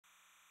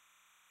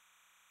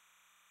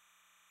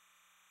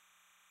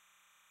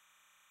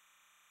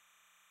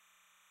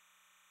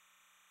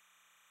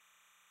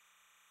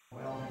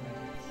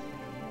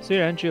虽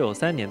然只有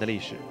3年的历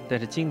史，但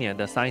是今年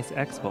的 Science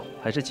Expo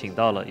还是请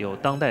到了有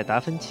当代达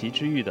芬奇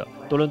之誉的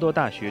多伦多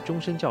大学终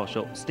身教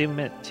授 Steve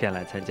Mann 前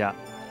来参加。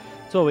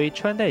作为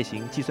穿戴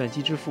型计算机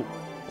之父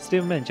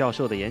 ，Steve Mann 教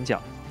授的演讲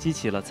激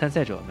起了参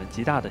赛者们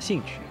极大的兴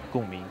趣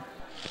共鸣。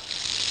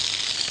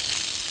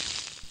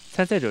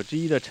参赛者之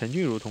一的陈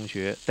俊如同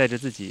学带着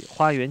自己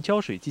花园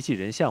浇水机器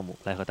人项目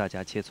来和大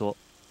家切磋。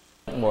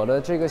我的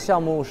这个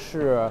项目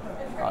是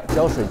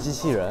浇水机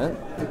器人，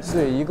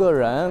所以一个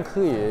人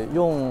可以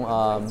用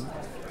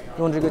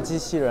这个机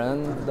器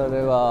人的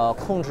这个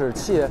控制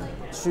器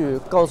去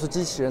告诉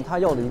机器人它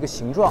要的一个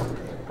形状，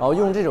然后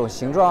用这种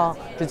形状，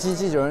这机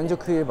器人就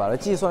可以把它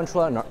计算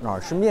出来哪儿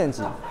是面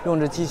积，用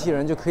这机器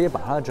人就可以把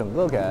它整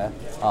个给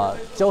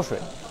浇水。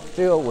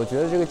这个我觉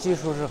得这个技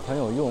术是很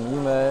有用，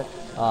因为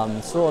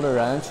所有的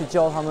人去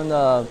浇他们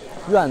的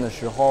院的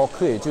时候，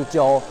可以就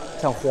浇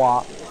像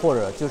花或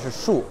者就是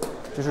树，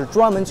就是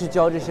专门去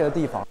浇这些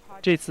地方。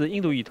这次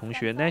印度裔同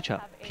学 Nacha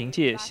凭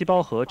借细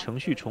胞核程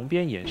序重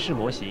编演示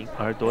模型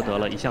而夺得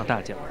了一项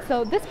大奖。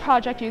So this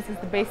project uses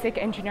the basic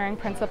engineering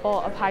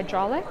principle of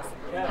hydraulics.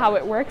 How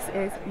it works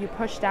is you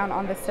push down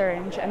on the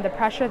syringe, and the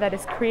pressure that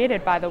is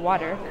created by the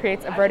water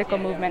creates a vertical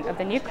movement of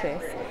the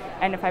nucleus.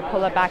 And if I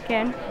pull it back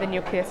in, the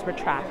nucleus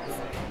retracts.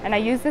 And I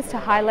use this to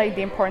highlight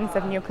the importance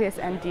of nucleus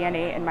and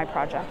DNA in my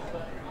project.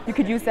 You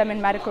could use them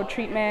in medical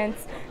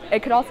treatments.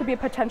 It could also be a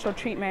potential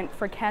treatment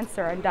for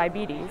cancer and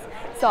diabetes.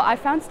 So I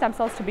found stem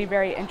cells to be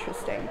very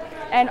interesting.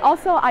 And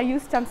also I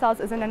use stem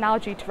cells as an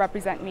analogy to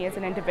represent me as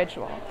an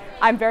individual.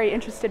 I'm very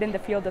interested in the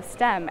field of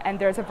STEM, and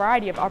there's a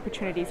variety of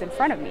opportunities in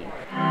front of me.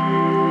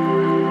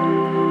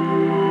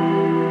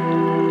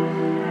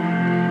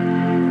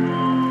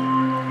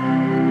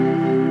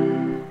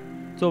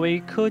 作为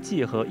科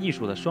技和艺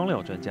术的双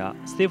料专家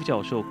 ，Steve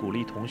教授鼓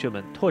励同学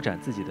们拓展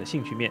自己的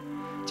兴趣面，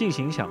尽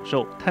情享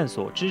受探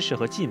索知识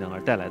和技能而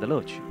带来的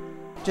乐趣。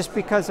Just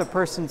because a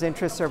person's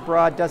interests are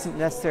broad doesn't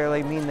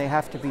necessarily mean they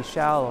have to be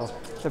shallow.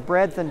 The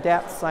breadth and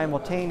depth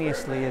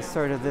simultaneously is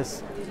sort of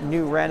this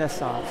new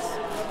renaissance,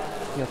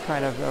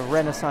 kind of a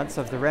renaissance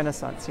of the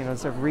Renaissance.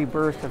 It's a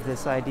rebirth of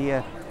this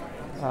idea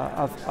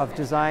of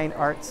design,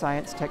 art,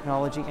 science,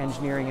 technology,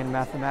 engineering, and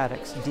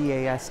mathematics,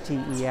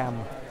 DASTEM,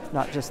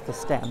 not just the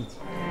STEM.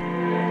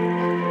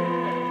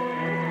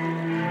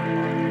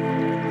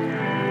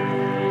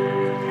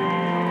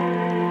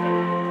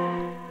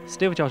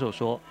 Steve 教授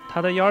说，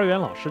他的幼儿园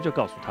老师就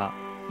告诉他，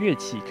乐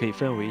器可以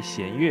分为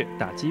弦乐、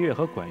打击乐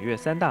和管乐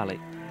3大类。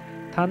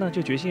他呢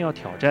就决心要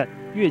挑战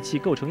乐器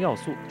构成要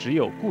素只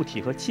有固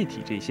体和气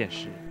体这一现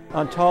实。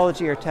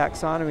Ontology or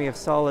taxonomy of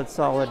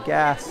solid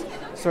gas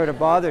sort of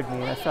bothered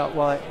me, and I felt,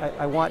 well,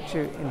 I want to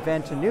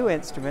invent a new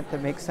instrument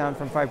that makes sound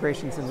from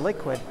vibrations in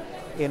liquid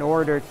in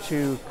order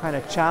to kind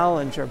of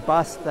challenge or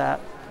bust that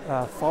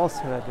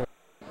falsehood.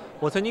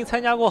 我曾经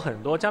参加过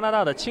很多加拿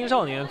大的青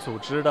少年组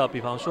织的，比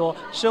方说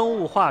生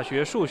物、化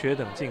学、数学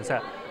等竞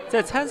赛。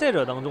在参赛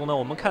者当中呢，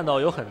我们看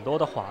到有很多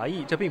的华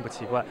裔，这并不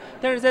奇怪。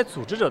但是在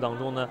组织者当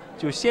中呢，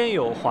就先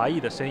有华裔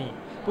的身影。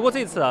不过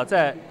这次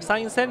在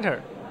Science Center，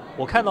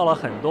 我看到了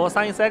很多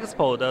Science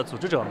Expo 的组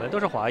织者们都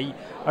是华裔，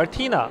而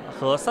Tina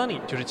和 Sunny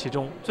就是其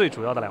中最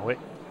主要的2位。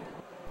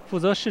负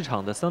责市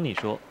场的 Sunny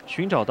说，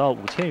寻找到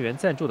5000元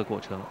赞助的过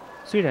程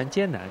虽然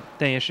艰难，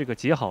但也是个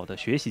极好的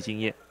学习经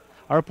验。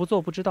而不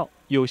做不知道，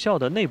有效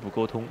的内部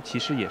沟通其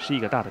实也是一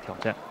个大的挑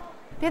战。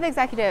别的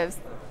executives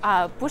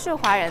不是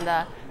华人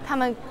的，他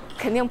们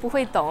肯定不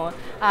会懂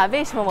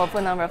为什么我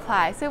不能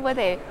reply， 所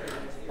以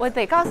我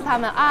得告诉他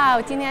们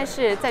我今天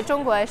是在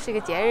中国是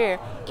个节日，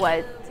我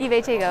因为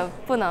这个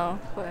不能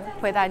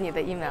回答你的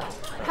email。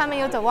他们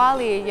有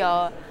Diwali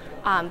有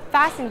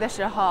fasting 的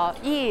时候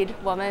Eid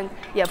我们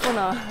也不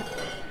能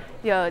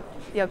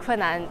有困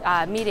难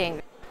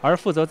meeting。而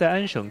负责在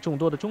安省众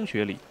多的中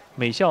学里，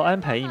美校安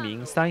排一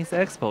名 Science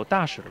Expo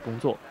大使的工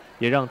作，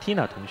也让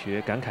Tina 同学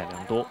感慨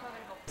良多。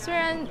虽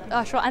然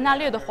说安大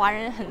略的华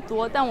人很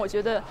多，但我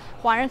觉得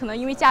华人可能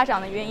因为家长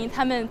的原因，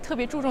他们特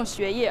别注重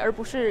学业，而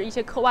不是一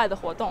些课外的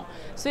活动，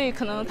所以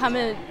可能他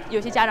们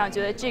有些家长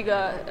觉得这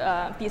个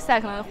比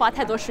赛可能花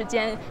太多时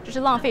间，只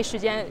是浪费时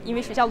间，因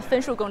为学校的分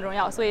数更重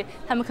要，所以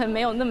他们可能没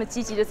有那么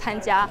积极的参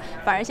加，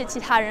反而一些其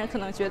他人可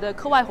能觉得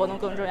课外活动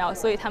更重要，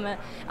所以他们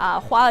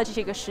花了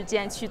这个时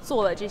间去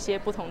做了这些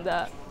不同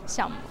的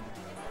项目。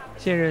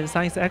现任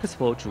Science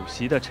Expo 主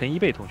席的陈一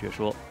贝同学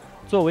说，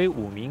作为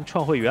5名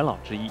创会元老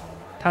之一，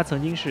他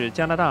曾经是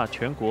加拿大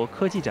全国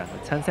科技展的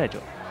参赛者，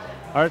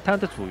而他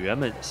的组员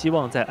们希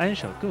望在安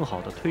省更好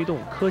地推动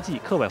科技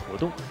课外活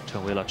动，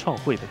成为了创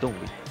会的动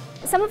力。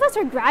Some of us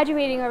are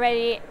graduating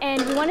already,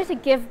 and we wanted to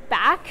give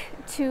back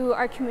to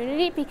our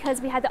community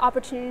because we had the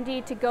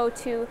opportunity to go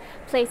to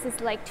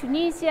places like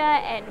Tunisia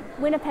and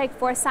Winnipeg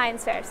for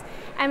science fairs,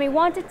 and we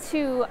wanted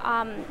to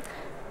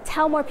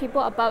tell more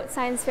people about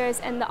science fairs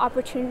and the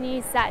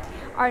opportunities that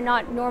are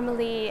not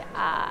normally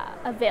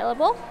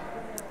available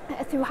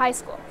through high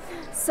school.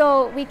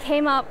 So we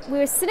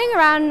were sitting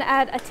around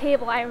at a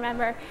table, I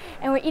remember,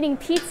 and we're eating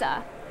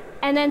pizza,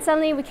 and then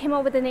suddenly we came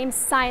up with the name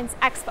Science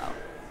Expo,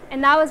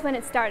 and that was when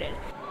it started.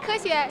 科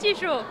学、技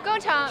术、工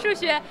程、数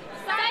学